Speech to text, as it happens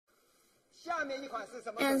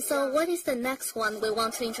And so what is the next one we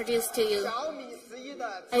want to introduce to you?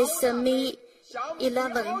 It's the Mi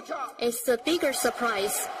 11. It's the bigger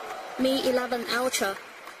surprise, Mi 11 Ultra.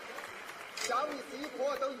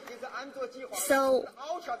 So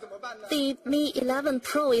the Mi 11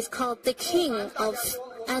 Pro is called the king of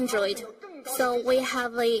Android. So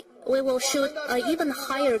we will shoot an even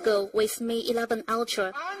higher goal with Mi 11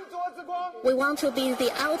 Ultra. We want to be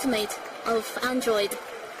the ultimate of Android.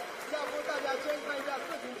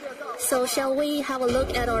 So shall we have a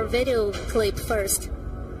look at our video clip first?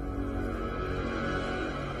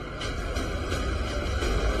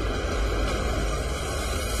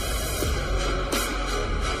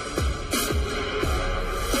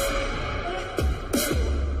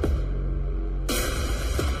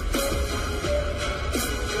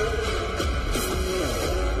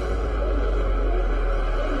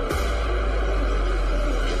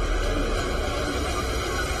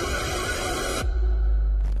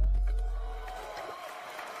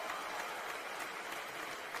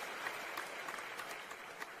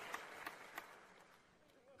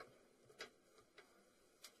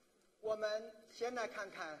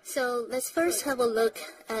 So let's first have a look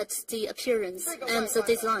at the appearance and the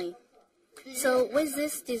design. So with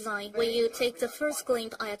this design, when you take the first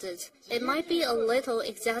glimpse at it, it might be a little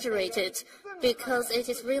exaggerated because it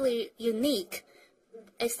is really unique.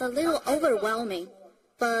 It's a little overwhelming,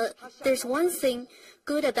 but there's one thing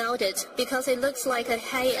good about it because it looks like a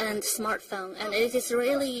high-end smartphone and it is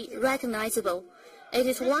really recognizable. It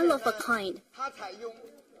is one of a kind.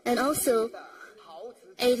 And also,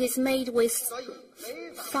 it is made with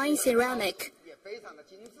fine ceramic,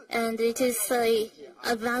 and it is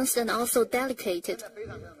advanced and also delicate.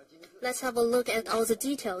 Let's have a look at all the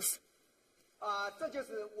details.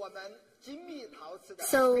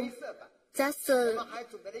 So that's the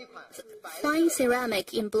fine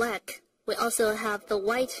ceramic in black. We also have the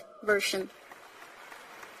white version.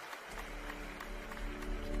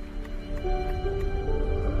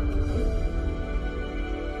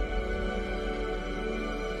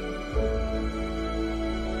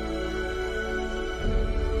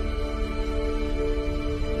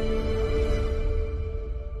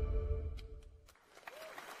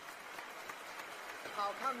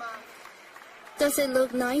 Does it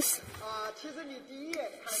look nice?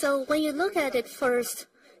 So when you look at it first,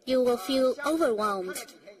 you will feel overwhelmed.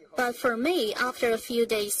 But for me, after a few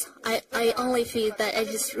days, I only feel that it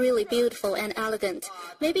is really beautiful and elegant.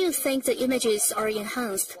 Maybe you think the images are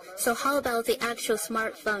enhanced. So how about the actual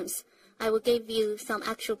smartphones? I will give you some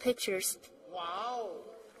actual pictures.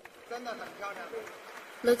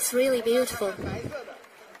 Looks really beautiful.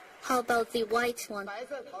 How about the white one?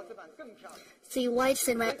 The white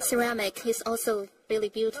ceramic is also really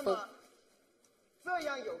beautiful.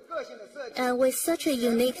 And with such a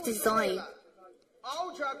unique design,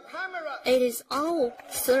 it is all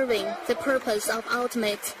serving the purpose of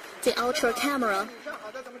ultimate, the ultra camera.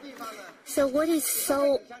 So what is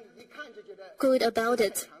so good about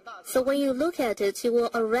it? So when you look at it, you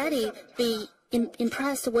will already be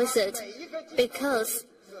impressed with it because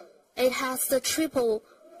it has the triple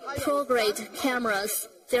pro-grade cameras.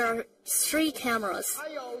 There are 3 cameras.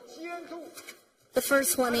 The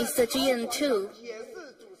first one is the GN2,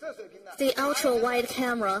 the ultra-wide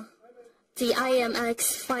camera, the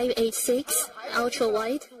IMX586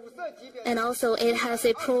 ultra-wide, and also it has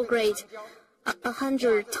a pro-grade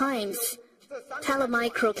 100 times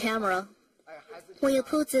telemicro camera. When you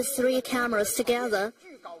put these 3 cameras together,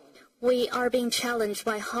 we are being challenged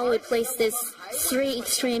by how we place these 3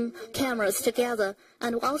 extreme cameras together.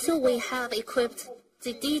 And also we have equipped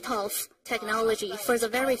the DXO technology for the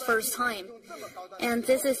very first time. And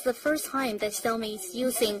this is the first time that Xiaomi is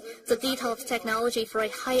using the DXO technology for a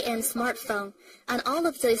high-end smartphone. And all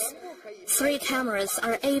of these 3 cameras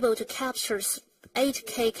are able to capture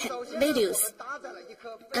 8K videos.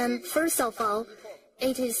 And first of all,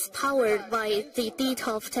 it is powered by the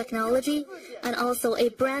DXO technology and also a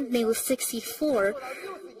brand new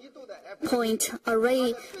 64-point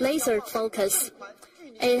array laser focus.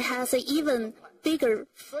 It has an even bigger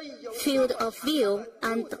field of view,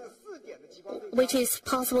 and which is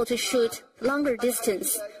possible to shoot longer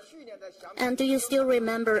distance. And do you still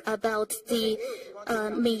remember about the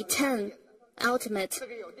Mi 10 Ultimate?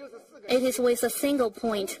 It is with a single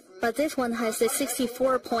point, but this one has a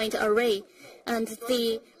 64-point array, and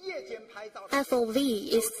the FOV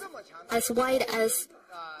is as wide as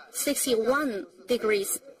 61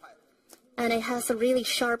 degrees, and it has a really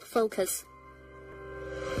sharp focus.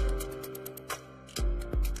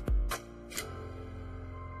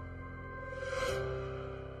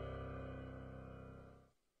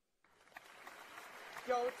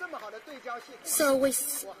 So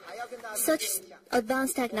with such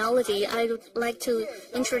advanced technology, I would like to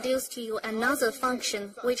introduce to you another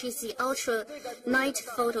function, which is the ultra night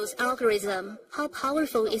photos algorithm. How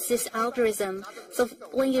powerful is this algorithm? So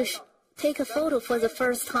when you take a photo for the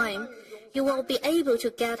first time, you will be able to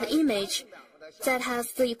get an image that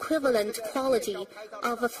has the equivalent quality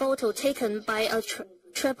of a photo taken by a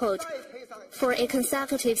tripod for a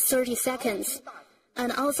consecutive 30 seconds.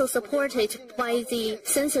 And also supported by the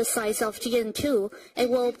sensor size of GN2, it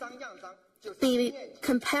will be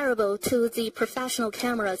comparable to the professional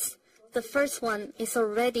cameras. The first one is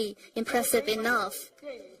already impressive enough.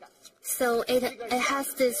 So it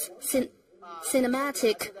has this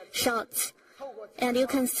cinematic shots. And you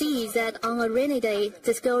can see that on a rainy day,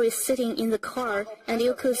 this girl is sitting in the car, and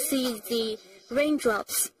you could see the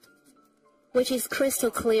raindrops, which is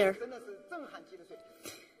crystal clear.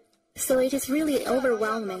 So it is really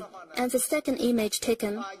overwhelming. And the second image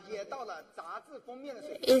taken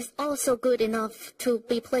is also good enough to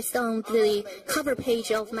be placed on the cover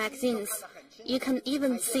page of magazines. You can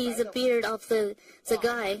even see the beard of the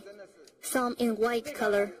guy, some in white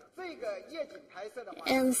color.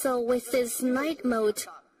 And so with this night mode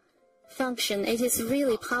function, it is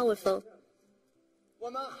really powerful.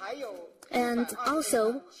 And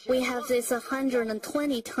also, we have this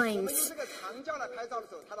 120 times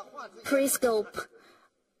periscope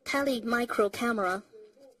tele-micro camera.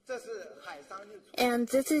 And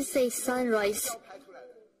this is a sunrise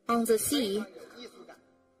on the sea.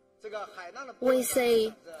 With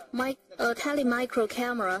a tele-micro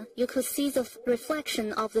camera, you could see the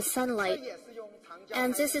reflection of the sunlight.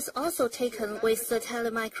 And this is also taken with the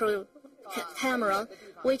tele-micro camera,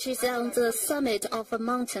 which is on the summit of a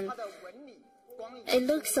mountain. It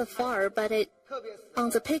looks afar, but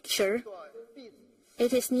on the picture,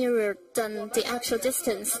 it is nearer than the actual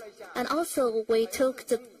distance. And also, we took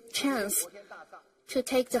the chance to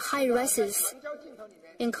take the high rises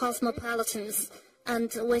in cosmopolitans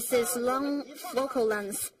and with this long focal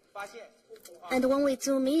length. And when we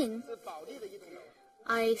zoom in,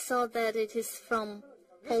 I saw that it is from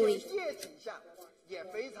Poly.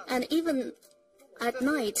 And even at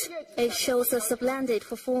night, it shows a splendid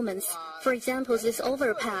performance. For example, this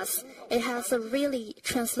overpass, it has a really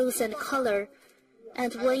translucent color.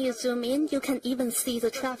 And when you zoom in, you can even see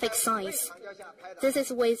the traffic signs. This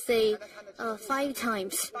is with a 5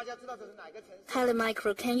 times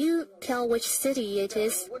telemicro. Can you tell which city it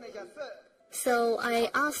is? So I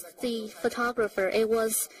asked the photographer. It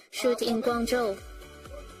was shot in Guangzhou.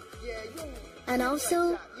 And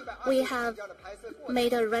also, we have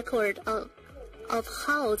made a record of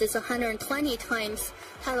how this 120 times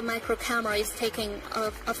telemicro camera is taking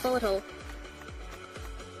a photo.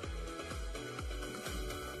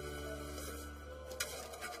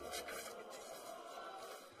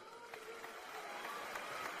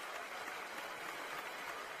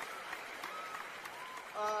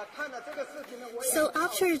 So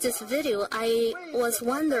after this video, I was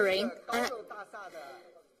wondering,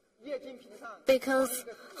 because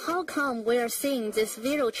how come we are seeing this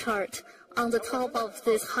video chart on the top of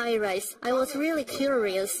this high-rise? I was really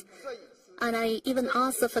curious, and I even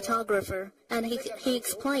asked the photographer, and he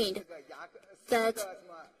explained that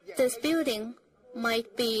this building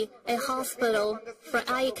might be a hospital for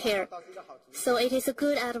eye care. So it is a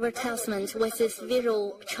good advertisement with this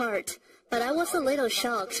visual chart. But I was a little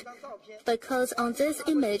shocked, because on this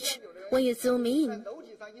image, when you zoom in,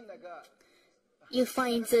 you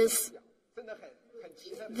find this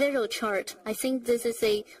visual chart. I think this is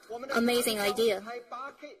an amazing idea.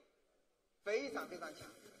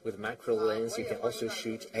 With macro lens, you can also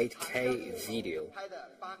shoot 8K video.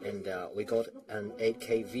 And we got an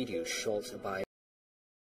 8K video shot by